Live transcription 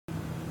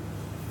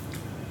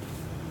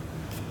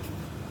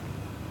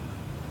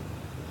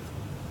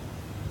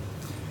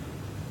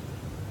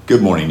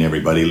Good morning,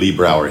 everybody. Lee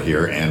Brower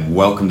here, and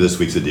welcome to this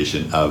week's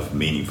edition of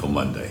Meaningful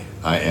Monday.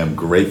 I am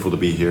grateful to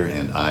be here,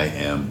 and I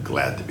am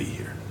glad to be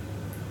here.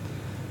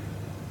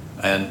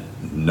 And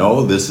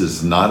no, this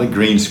is not a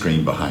green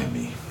screen behind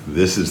me.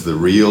 This is the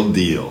real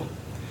deal.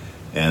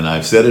 And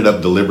I've set it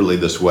up deliberately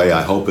this way.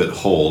 I hope it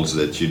holds,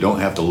 that you don't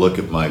have to look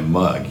at my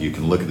mug. You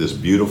can look at this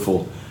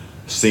beautiful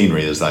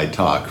scenery as I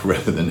talk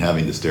rather than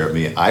having to stare at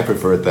me. I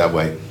prefer it that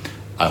way.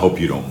 I hope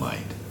you don't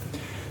mind.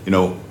 You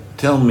know,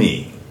 tell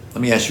me,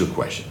 let me ask you a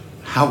question.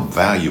 How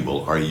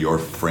valuable are your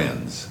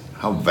friends?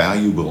 How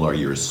valuable are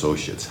your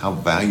associates? How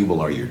valuable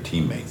are your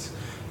teammates,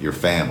 your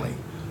family?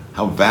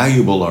 How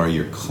valuable are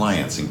your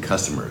clients and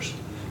customers?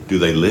 Do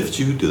they lift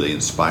you? Do they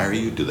inspire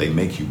you? Do they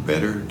make you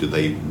better? Do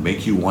they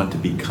make you want to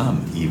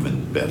become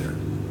even better?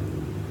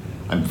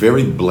 I'm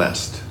very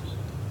blessed,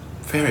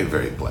 very,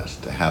 very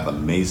blessed to have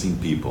amazing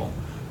people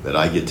that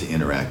I get to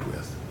interact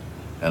with.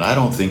 And I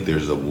don't think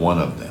there's a one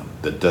of them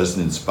that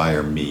doesn't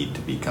inspire me to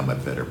become a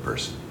better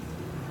person.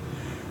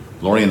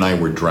 Lori and I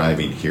were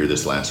driving here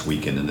this last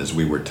weekend, and as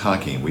we were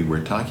talking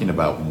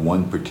about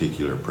one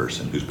particular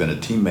person who's been a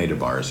teammate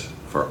of ours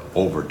for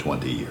over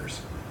 20 years,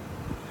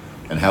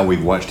 and how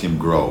we've watched him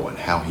grow and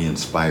how he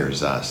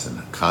inspires us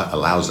and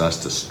allows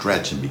us to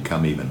stretch and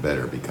become even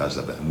better because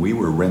of it. And we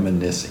were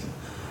reminiscing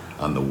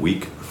on the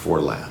week before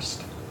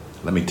last.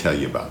 Let me tell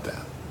you about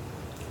that.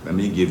 Let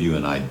me give you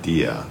an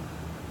idea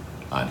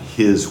on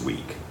his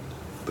week,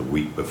 the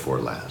week before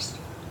last.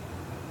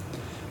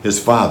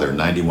 His father,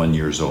 91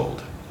 years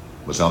old,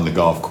 was on the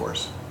golf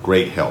course.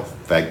 Great health.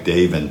 In fact,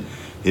 Dave and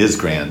his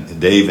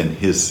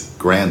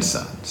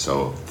grandson,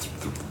 so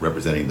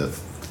representing the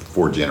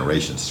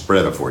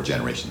spread of four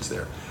generations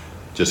there,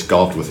 just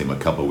golfed with him a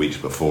couple of weeks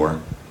before.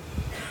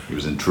 He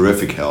was in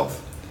terrific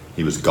health.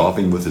 He was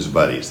golfing with his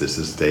buddies. This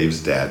is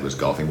Dave's dad, was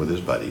golfing with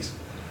his buddies,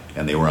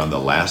 and they were on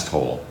the last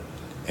hole,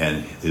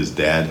 and his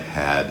dad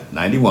had,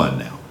 91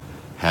 now,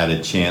 had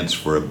a chance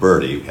for a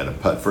birdie, had a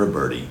putt for a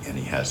birdie, and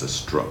he has a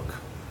stroke.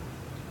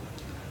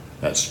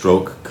 That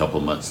stroke,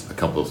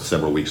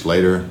 several weeks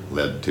later,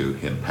 led to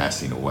him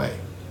passing away.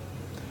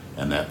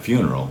 And that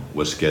funeral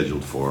was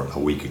scheduled for a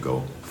week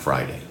ago,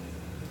 Friday.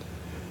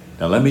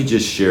 Now let me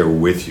just share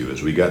with you,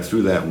 as we got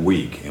through that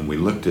week and we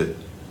looked at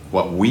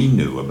what we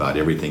knew about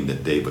everything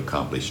that Dave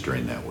accomplished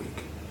during that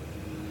week.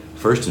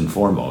 First and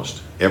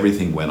foremost,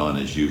 everything went on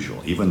as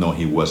usual, even though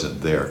he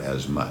wasn't there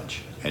as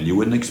much. And you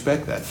wouldn't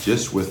expect that,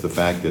 just with the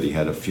fact that he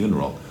had a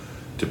funeral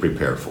to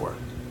prepare for.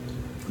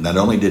 Not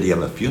only did he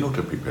have a funeral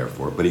to prepare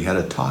for, but he had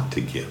a talk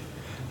to give.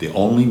 The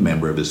only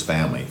member of his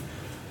family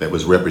that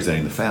was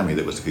representing the family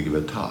that was to give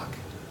a talk.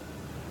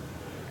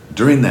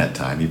 During that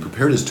time, he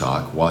prepared his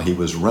talk while he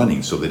was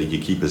running so that he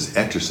could keep his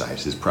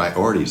exercise, his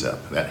priorities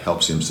up. That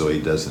helps him so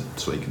he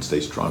can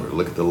stay stronger.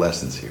 Look at the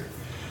lessons here.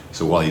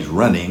 So while he's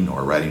running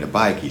or riding a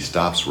bike, he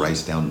stops,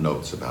 writes down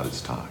notes about his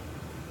talk.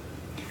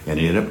 And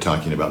he ended up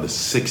talking about the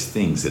 6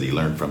 things that he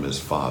learned from his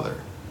father.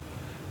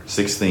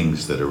 6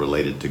 things that are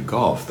related to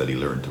golf that he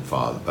learned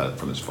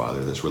from his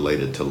father that's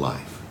related to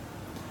life.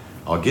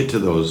 I'll get to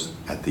those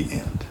at the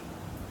end.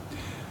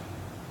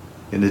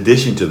 In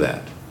addition to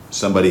that,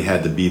 somebody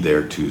had to be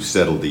there to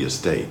settle the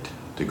estate,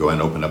 to go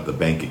and open up the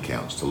bank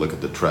accounts, to look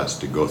at the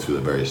trust, to go through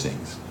the various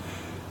things.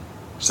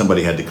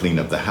 Somebody had to clean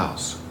up the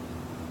house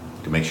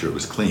to make sure it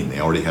was clean.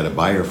 They already had a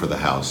buyer for the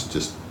house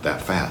just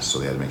that fast, so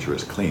they had to make sure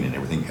it was clean, and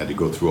everything had to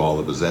go through all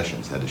the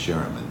possessions, had to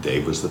share them, and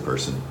Dave was the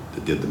person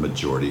that did the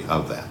majority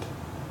of that.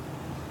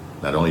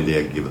 Not only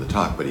did he give the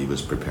talk, but he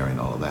was preparing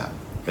all of that.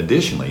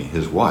 Additionally,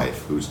 his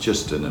wife, who's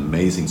just an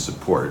amazing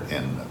support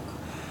and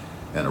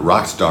a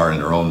rock star in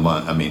her own,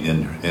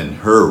 in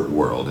her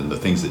world and the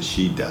things that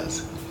she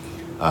does.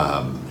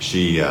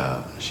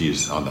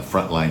 She's on the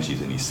front line.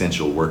 She's an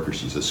essential worker.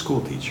 She's a school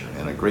teacher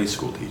and a great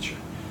school teacher.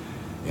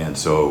 And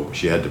so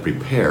she had to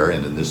prepare,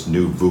 and in this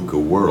new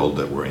VUCA world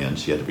that we're in,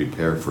 she had to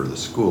prepare for the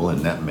school,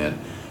 and that meant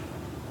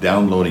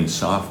downloading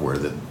software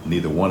that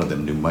neither one of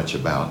them knew much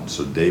about.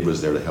 So Dave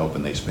was there to help,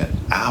 and they spent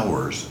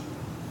hours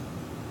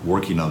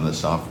working on the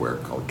software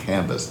called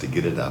Canvas to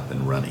get it up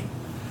and running.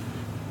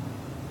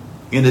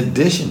 In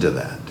addition to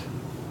that,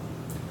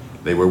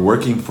 they were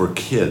working for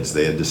kids.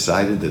 They had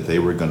decided that they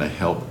were going to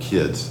help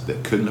kids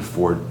that couldn't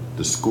afford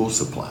the school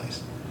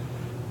supplies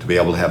to be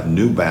able to have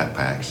new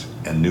backpacks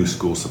and new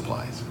school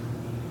supplies.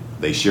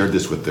 They shared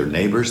this with their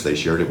neighbors. They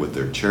shared it with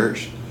their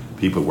church.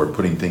 People were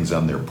putting things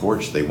on their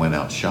porch. They went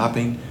out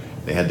shopping.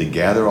 They had to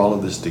gather all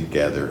of this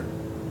together.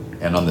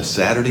 And on the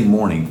Saturday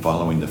morning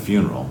following the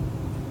funeral,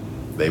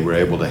 they were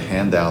able to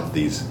hand out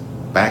these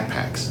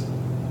backpacks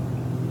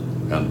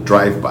on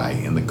drive-by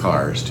in the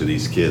cars to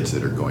these kids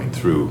that are going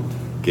through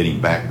getting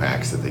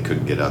backpacks that they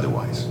couldn't get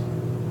otherwise.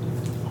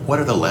 What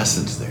are the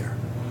lessons there?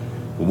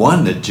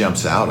 One that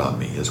jumps out on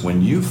me is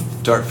when you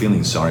start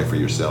feeling sorry for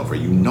yourself, or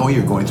you know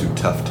you're going through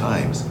tough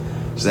times,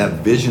 it's that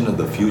vision of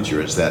the future.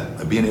 It's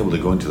that being able to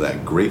go into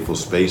that grateful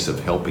space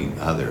of helping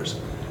others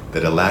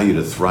that allow you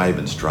to thrive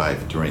and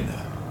strive during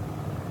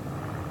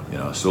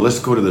that. So let's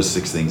go to the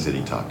 6 things that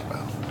he talked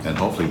about. And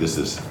hopefully this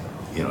is,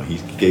 he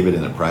gave it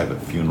in a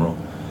private funeral.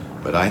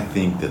 But I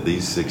think that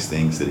these 6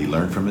 things that he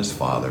learned from his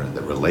father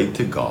that relate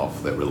to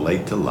golf, that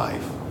relate to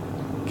life,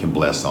 can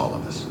bless all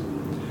of us.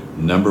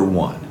 Number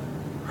 1,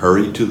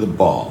 hurry to the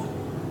ball.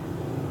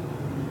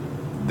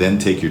 Then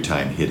take your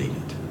time hitting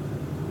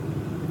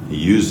it. He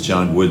used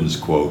John Wooden's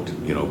quote,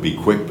 be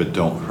quick but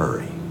don't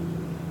hurry,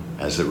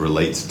 as it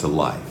relates to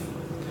life.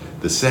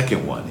 The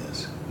second one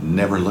is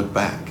never look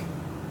back.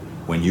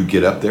 When you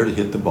get up there to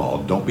hit the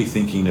ball, don't be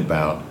thinking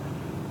about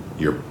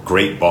your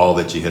great ball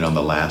that you hit on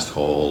the last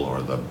hole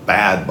or the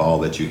bad ball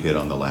that you hit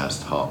on the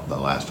last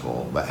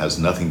hole. That has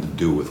nothing to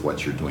do with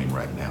what you're doing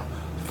right now.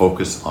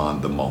 Focus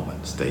on the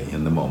moment. Stay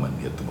in the moment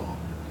and hit the ball.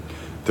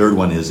 Third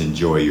one is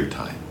enjoy your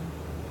time.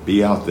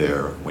 Be out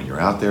there. When you're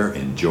out there,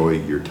 enjoy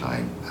your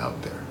time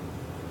out there.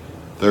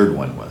 Third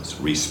one was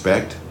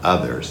respect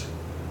others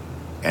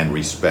and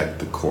respect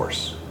the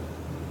course.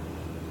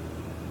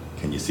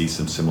 Can you see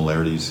some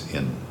similarities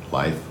in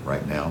life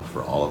right now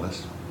for all of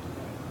us?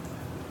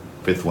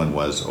 Fifth one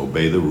was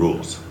obey the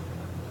rules.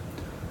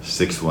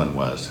 Sixth one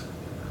was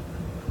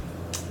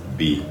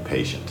be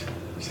patient.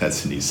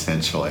 That's an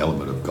essential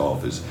element of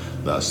golf, as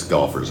us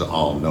golfers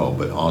all know,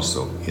 but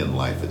also in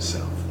life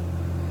itself.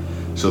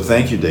 So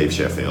thank you, Dave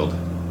Sheffield.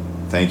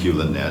 Thank you,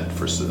 Lynette,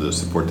 for the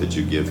support that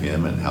you give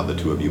him and how the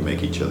two of you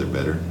make each other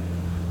better.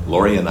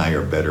 Lori and I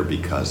are better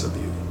because of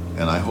you.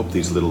 And I hope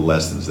these little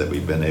lessons that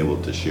we've been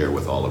able to share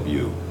with all of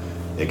you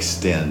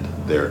extend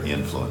their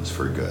influence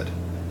for good.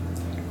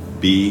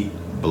 Be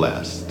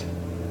blessed.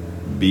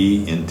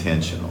 Be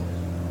intentional.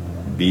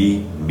 Be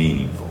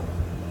meaningful.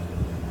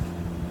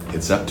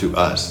 It's up to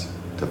us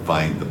to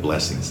find the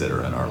blessings that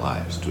are in our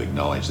lives, to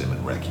acknowledge them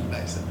and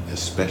recognize them,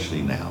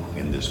 especially now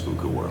in this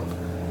VUCA world.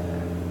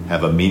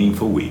 Have a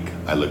meaningful week.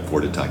 I look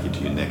forward to talking to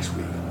you next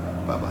week.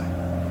 Bye-bye.